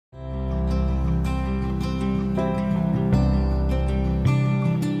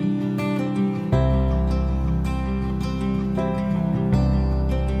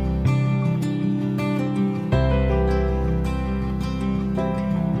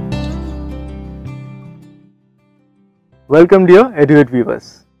Welcome dear eduaid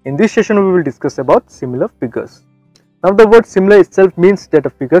viewers. In this session we will discuss about similar figures. Now the word similar itself means that the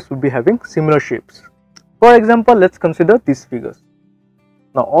figures will be having similar shapes. For example, let's consider these figures.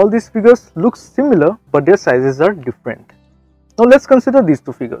 Now all these figures look similar but their sizes are different. Now let's consider these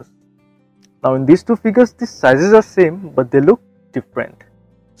two figures. Now in these two figures the sizes are same but they look different.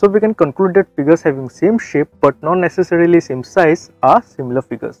 So we can conclude that figures having same shape but not necessarily same size are similar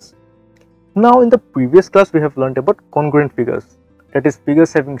figures. Now in the previous class we have learned about congruent figures, that is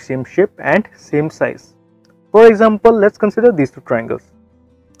figures having same shape and same size. For example, let's consider these two triangles.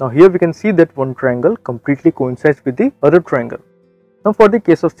 Now here we can see that one triangle completely coincides with the other triangle. Now for the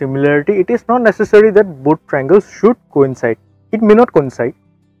case of similarity, it is not necessary that both triangles should coincide. It may not coincide,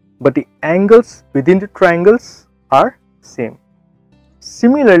 but the angles within the triangles are same.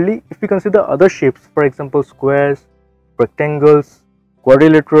 Similarly, if we consider other shapes, for example squares, rectangles,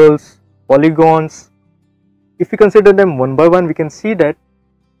 quadrilaterals, polygons, if we consider them one by one, we can see that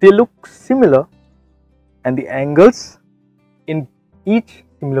they look similar and the angles in each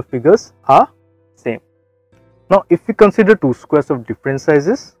similar figures are same. Now if we consider two squares of different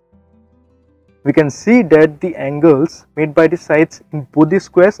sizes, we can see that the angles made by the sides in both the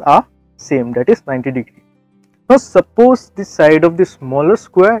squares are same, that is 90 degrees. Now suppose the side of the smaller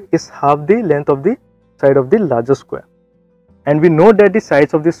square is half the length of the side of the larger square, and we know that the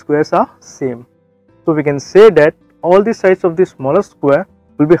sides of the squares are same. So we can say that all the sides of the smaller square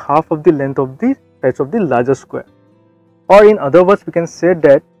will be half of the length of the sides of the larger square. Or in other words, we can say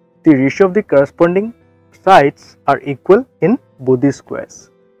that the ratio of the corresponding sides are equal in both the squares.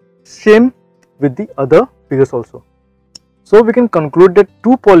 Same with the other figures also. So we can conclude that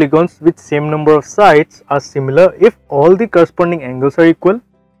two polygons with same number of sides are similar if all the corresponding angles are equal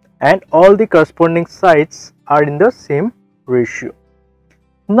and all the corresponding sides are in the same ratio.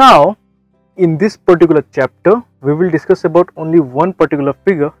 Now in this particular chapter we will discuss about only one particular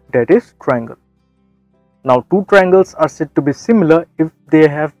figure, that is triangle. Now two triangles are said to be similar if they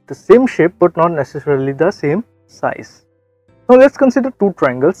have the same shape but not necessarily the same size. Now let's consider two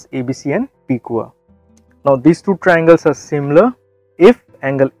triangles ABC and PQR. Now these two triangles are similar if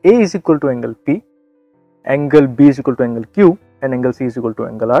angle A is equal to angle P, angle B is equal to angle Q, and angle C is equal to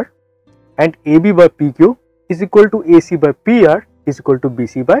angle R, and AB by PQ is equal to AC by PR is equal to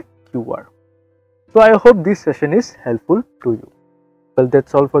BC by QR. So I hope this session is helpful to you. Well,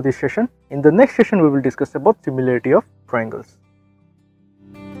 that's all for this session. In the next session we will discuss about similarity of triangles.